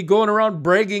shouldn't be going around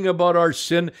bragging about our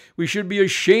sin. We should be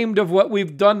ashamed of what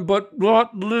we've done, but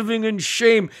not living in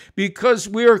shame, because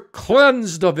we are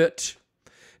cleansed of it.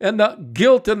 And the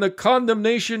guilt and the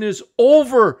condemnation is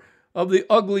over of the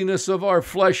ugliness of our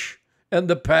flesh and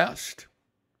the past.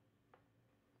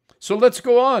 So let's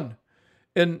go on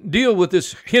and deal with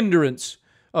this hindrance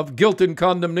of guilt and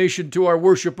condemnation to our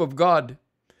worship of God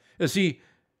as he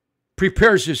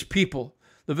prepares his people.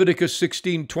 Leviticus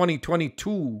 16, 20,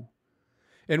 22.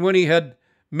 And when he had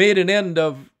made an end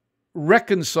of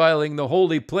reconciling the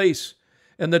holy place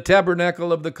and the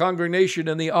tabernacle of the congregation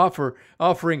and the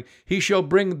offering, he shall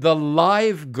bring the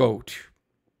live goat.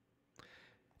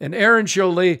 And Aaron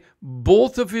shall lay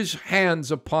both of his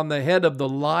hands upon the head of the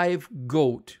live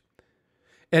goat,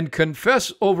 and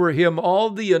confess over him all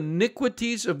the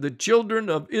iniquities of the children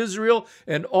of Israel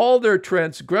and all their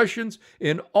transgressions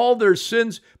and all their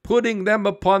sins, putting them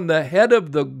upon the head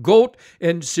of the goat,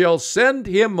 and shall send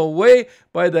him away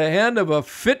by the hand of a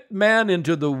fit man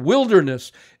into the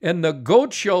wilderness. And the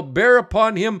goat shall bear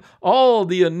upon him all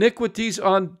the iniquities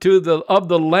of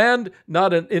the land,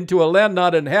 into a land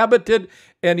not inhabited,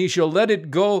 and he shall let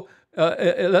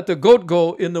the goat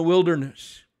go in the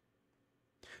wilderness.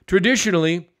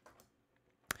 Traditionally,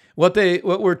 what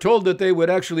we're told that they would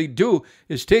actually do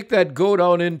is take that goat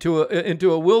out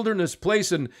into a wilderness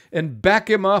place and back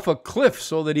him off a cliff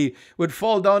so that he would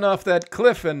fall down off that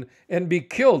cliff and be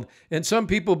killed. And some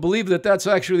people believe that that's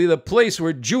actually the place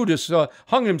where Judas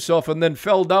hung himself and then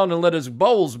fell down and let his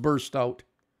bowels burst out.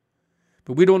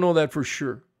 But we don't know that for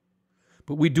sure.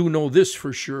 But we do know this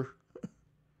for sure.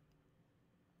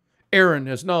 Aaron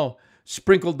has now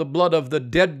sprinkled the blood of the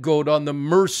dead goat on the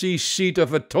mercy seat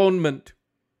of atonement.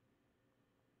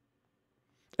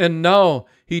 And now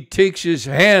he takes his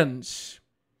hands,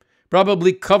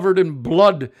 probably covered in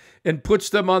blood, and puts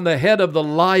them on the head of the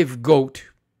live goat.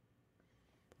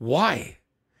 Why?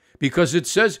 Because it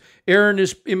says Aaron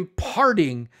is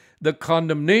imparting the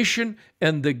condemnation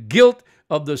and the guilt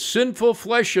of the sinful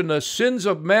flesh and the sins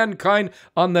of mankind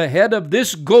on the head of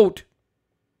this goat,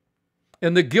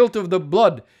 and the guilt of the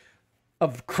blood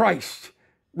of Christ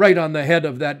right on the head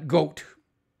of that goat.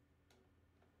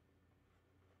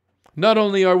 Not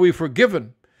only are we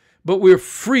forgiven, but we're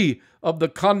free of the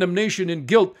condemnation and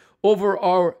guilt over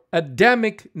our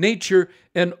Adamic nature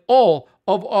and all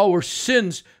of our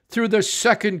sins through the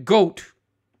second goat.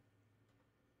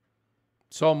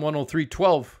 Psalm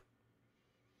 103:12.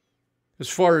 As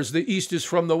far as the east is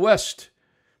from the west,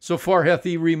 so far hath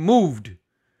he removed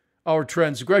our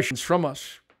transgressions from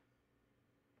us.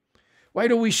 Why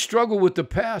do we struggle with the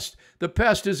past? The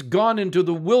past has gone into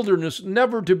the wilderness,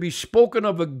 never to be spoken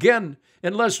of again,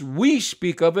 unless we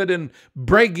speak of it and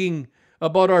bragging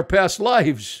about our past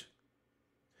lives.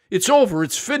 It's over,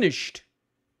 it's finished.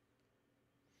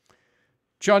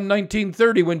 John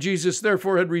 19:30, when Jesus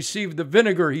therefore had received the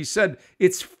vinegar, he said,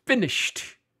 "It's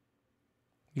finished."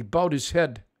 He bowed his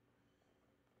head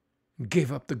and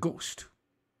gave up the ghost.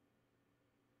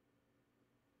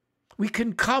 We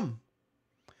can come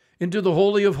into the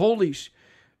Holy of Holies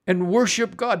and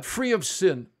worship God free of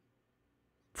sin,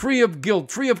 free of guilt,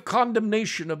 free of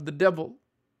condemnation of the devil.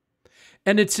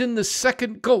 And it's in the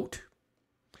second goat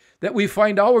that we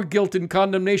find our guilt and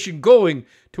condemnation going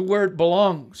to where it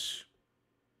belongs.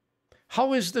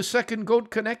 How is the second goat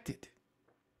connected?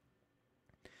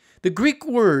 The Greek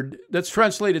word that's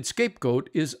translated scapegoat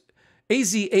is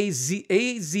azaze,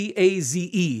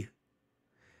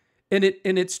 and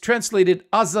it's translated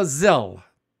Azazel.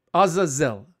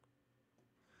 Azazel.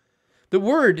 The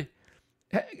word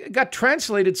got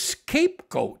translated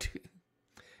scapegoat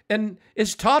and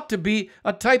is taught to be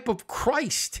a type of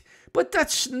Christ, but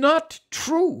that's not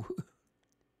true.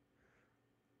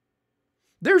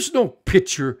 There's no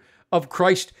picture of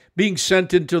Christ being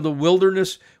sent into the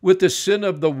wilderness with the sin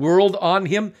of the world on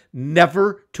him,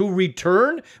 never to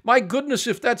return. My goodness,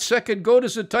 if that second goat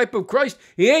is a type of Christ,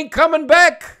 he ain't coming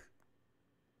back.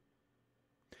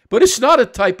 But it's not a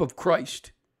type of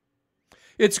Christ.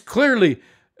 It's clearly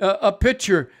a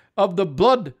picture of the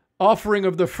blood offering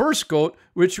of the first goat,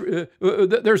 which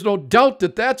there's no doubt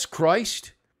that that's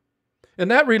Christ.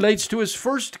 And that relates to his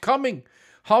first coming.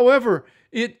 However,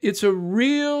 it's a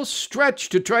real stretch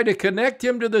to try to connect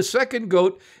him to the second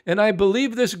goat, and I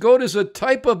believe this goat is a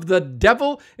type of the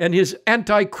devil and his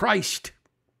antichrist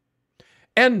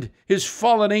and his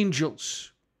fallen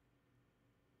angels.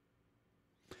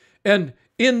 And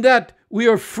in that we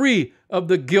are free of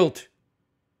the guilt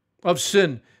of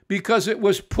sin because it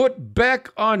was put back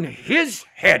on his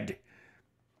head,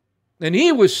 and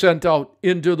he was sent out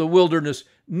into the wilderness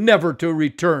never to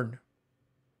return.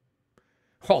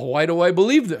 Well, why do I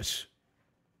believe this?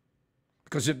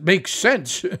 Because it makes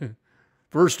sense,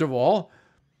 first of all.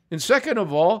 And second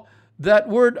of all, that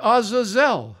word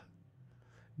Azazel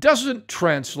doesn't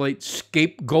translate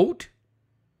scapegoat.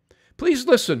 Please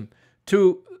listen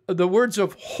to the words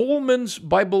of Holman's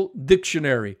Bible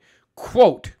Dictionary.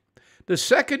 Quote, "The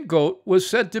second goat was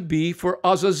said to be for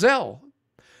Azazel.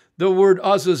 The word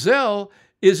Azazel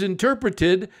is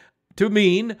interpreted to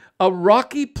mean a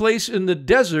rocky place in the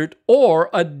desert or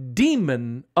a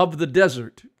demon of the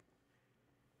desert."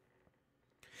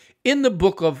 In the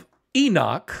book of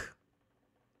Enoch,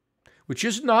 which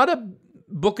is not a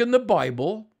book in the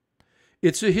Bible,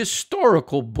 it's a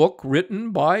historical book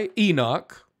written by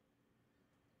Enoch,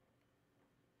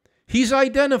 he's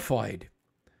identified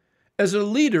as a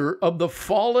leader of the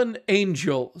fallen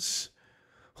angels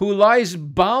who lies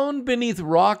bound beneath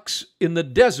rocks in the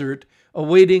desert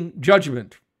awaiting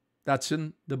judgment. That's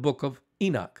in the book of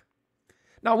Enoch.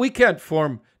 Now, we can't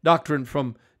form doctrine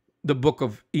from the book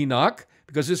of Enoch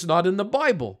because it's not in the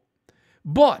Bible.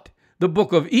 But the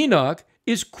book of Enoch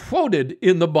is quoted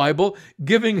in the Bible,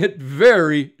 giving it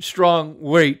very strong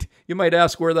weight. You might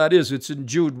ask where that is. It's in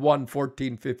Jude 1,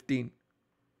 14, 15.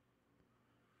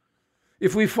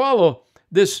 If we follow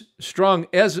this strong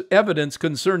evidence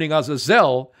concerning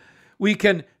Azazel, we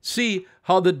can see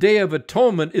how the Day of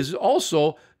Atonement is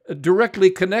also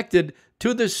directly connected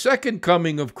to the second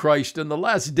coming of Christ in the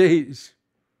last days.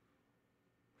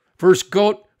 First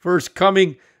goat, first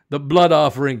coming, the blood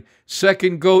offering.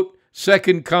 Second goat,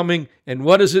 second coming. And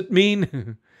what does it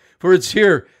mean? For it's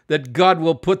here that God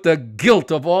will put the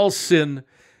guilt of all sin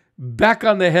back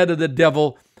on the head of the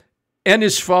devil and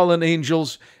his fallen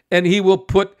angels, and he will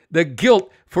put the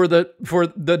guilt for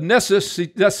the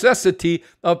necessity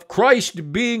of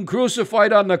Christ being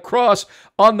crucified on the cross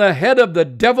on the head of the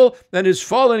devil and his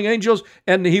fallen angels,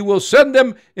 and he will send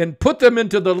them and put them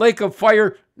into the lake of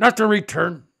fire, not to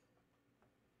return.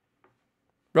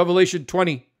 Revelation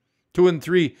 20, 2 and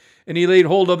 3. And he laid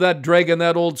hold of that dragon,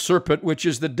 that old serpent, which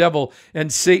is the devil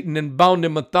and Satan, and bound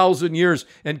him 1,000 years,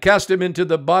 and cast him into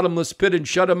the bottomless pit, and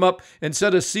shut him up, and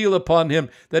set a seal upon him,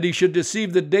 that he should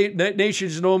deceive the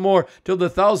nations no more, till the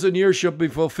 1,000 years shall be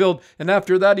fulfilled. And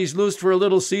after that he's loosed for a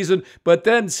little season. But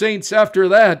then, saints, after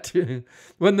that,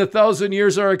 when the 1,000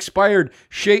 years are expired,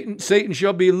 Satan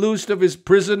shall be loosed of his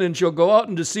prison, and shall go out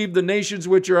and deceive the nations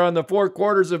which are on the four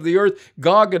quarters of the earth,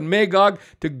 Gog and Magog,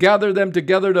 to gather them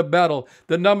together to battle.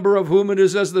 The number number of whom it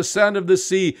is as the sand of the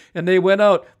sea. And they went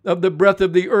out of the breadth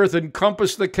of the earth, and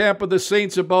compassed the camp of the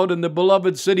saints about in the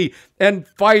beloved city. And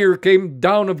fire came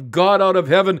down of God out of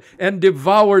heaven, and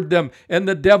devoured them. And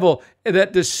the devil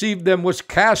that deceived them was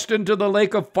cast into the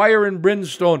lake of fire and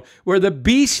brimstone, where the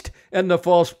beast and the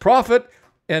false prophet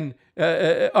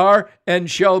are and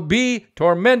shall be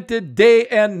tormented day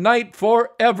and night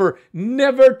forever,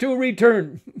 never to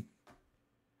return.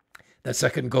 The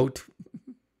second goat.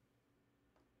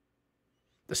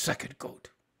 The second goat.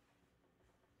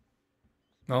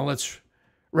 Now let's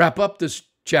wrap up this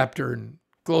chapter and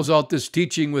close out this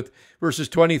teaching with verses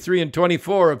 23 and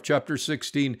 24 of chapter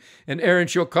 16. And Aaron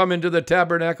shall come into the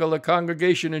tabernacle of the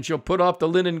congregation, and shall put off the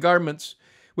linen garments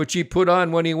which he put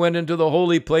on when he went into the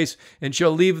holy place, and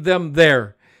shall leave them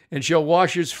there, and shall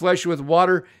wash his flesh with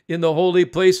water in the holy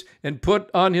place, and put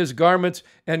on his garments,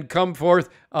 and come forth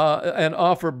and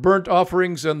offer burnt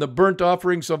offerings and the burnt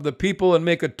offerings of the people, and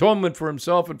make atonement for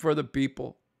himself and for the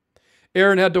people.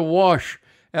 Aaron had to wash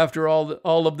after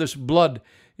all of this blood,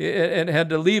 and had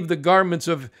to leave the garments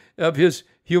of his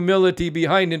humility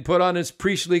behind and put on his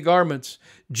priestly garments.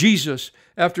 Jesus,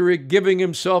 after giving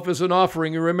himself as an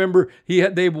offering, you remember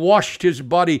they washed his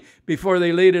body before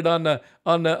they laid it in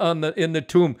the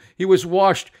tomb. He was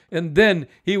washed, and then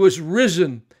he was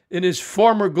risen in his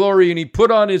former glory, and he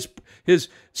put on his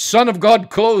Son of God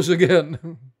clothes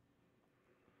again.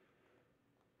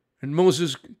 And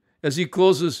Moses, as he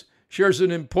closes, shares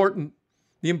the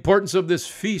importance of this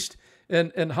feast,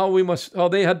 and how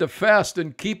they had to fast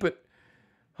and keep it.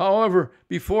 However,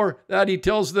 before that, he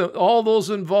tells them, all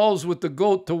those involved with the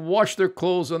goat, to wash their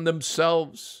clothes on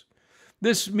themselves.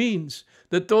 This means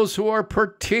that those who are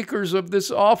partakers of this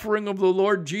offering of the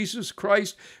Lord Jesus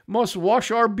Christ must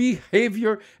wash our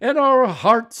behavior and our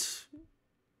hearts.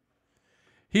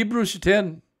 Hebrews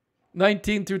 10,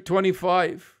 19 through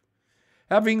 25.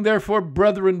 Having therefore,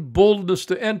 brethren, boldness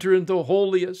to enter into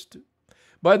holiest,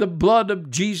 by the blood of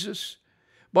Jesus,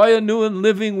 by a new and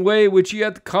living way which he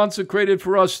hath consecrated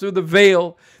for us through the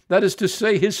veil, that is to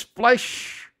say, his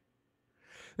flesh.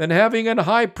 And having an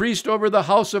high priest over the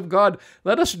house of God,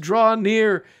 let us draw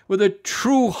near with a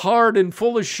true heart and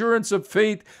full assurance of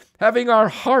faith, having our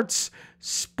hearts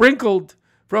sprinkled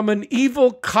from an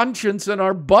evil conscience and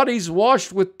our bodies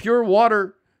washed with pure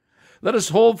water. Let us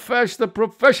hold fast the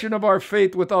profession of our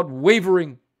faith without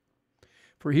wavering,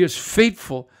 for he is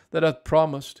faithful that hath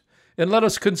promised. And let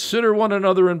us consider one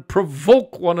another and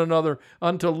provoke one another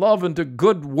unto love and to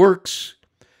good works,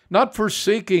 not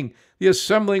forsaking the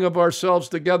assembling of ourselves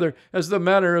together, as the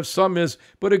manner of some is,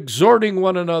 but exhorting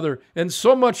one another, and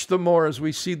so much the more as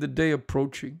we see the day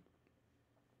approaching.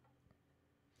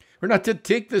 We're not to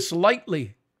take this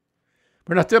lightly.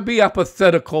 We're not to be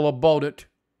apathetical about it.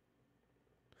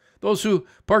 Those who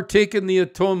partake in the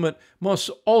atonement must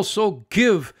also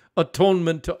give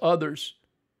atonement to others.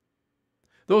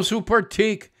 Those who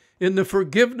partake in the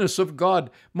forgiveness of God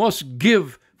must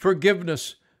give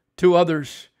forgiveness to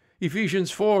others.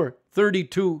 Ephesians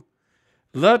 4:32.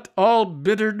 Let all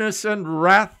bitterness and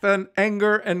wrath and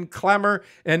anger and clamor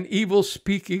and evil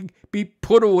speaking be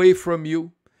put away from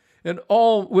you, and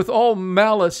with all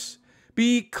malice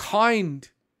be kind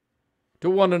to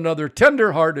one another,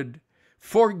 tender-hearted,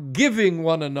 forgiving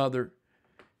one another,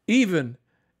 even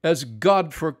as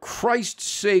God for Christ's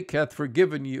sake hath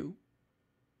forgiven you.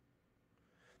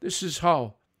 This is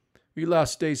how we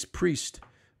last days priests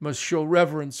must show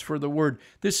reverence for the word.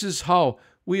 This is how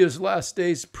we as last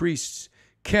days priests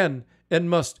can and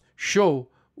must show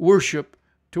worship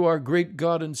to our great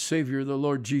God and Savior, the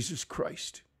Lord Jesus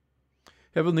Christ.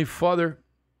 Heavenly Father,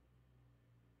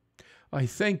 I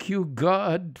thank you,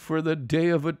 God, for the Day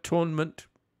of Atonement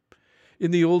in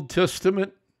the Old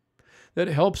Testament that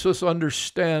helps us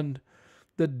understand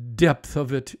the depth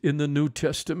of it in the New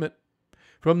Testament.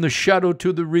 From the shadow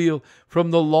to the real,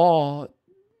 from the law,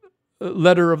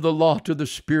 letter of the law to the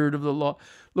spirit of the law.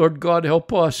 Lord God,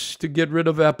 help us to get rid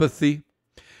of apathy.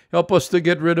 Help us to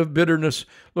get rid of bitterness.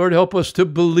 Lord, help us to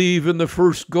believe in the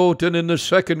first goat and in the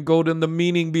second goat and the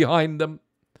meaning behind them.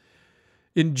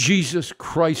 In Jesus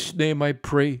Christ's name I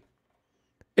pray.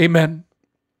 Amen.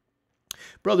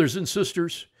 Brothers and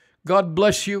sisters, God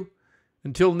bless you.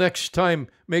 Until next time,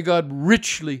 may God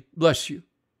richly bless you.